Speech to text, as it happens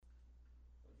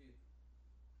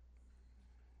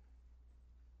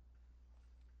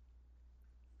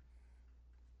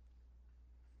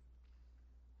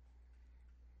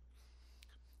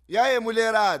E aí,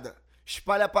 mulherada?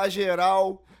 Espalha pra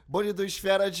geral,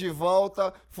 Bonddosfera de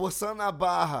volta, forçando a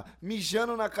barra,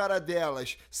 mijando na cara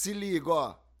delas. Se liga,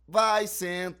 ó. Vai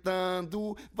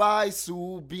sentando, vai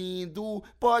subindo,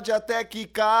 pode até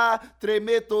quicar,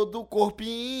 tremer todo o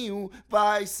corpinho.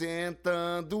 Vai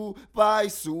sentando, vai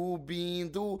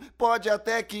subindo, pode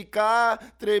até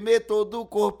quicar, tremer todo o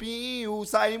corpinho.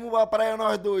 Saímos pra praia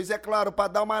nós dois, é claro, pra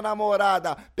dar uma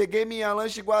namorada. Peguei minha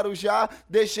lanche Guarujá,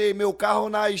 deixei meu carro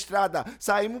na estrada.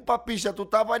 Saímos pra pista, tu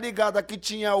tava ligada que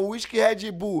tinha uísque e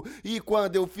Red Bull. E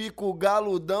quando eu fico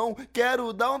galudão,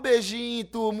 quero dar um beijinho em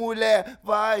tu, mulher.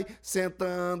 Vai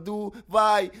sentando,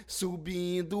 vai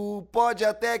subindo, pode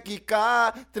até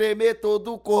quicar, tremer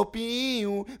todo o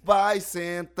corpinho. Vai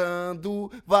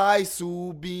sentando, vai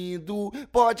subindo,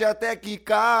 pode até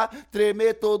quicar,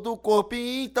 tremer todo o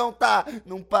corpinho. Então tá,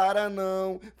 não para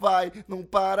não, vai, não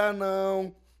para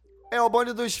não. É o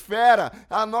Bonddosfera,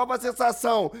 a nova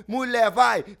sensação. Mulher,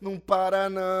 vai, não para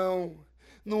não,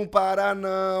 não para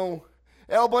não.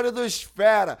 É o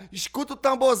Bonddosfera, escuta o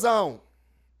tamborzão.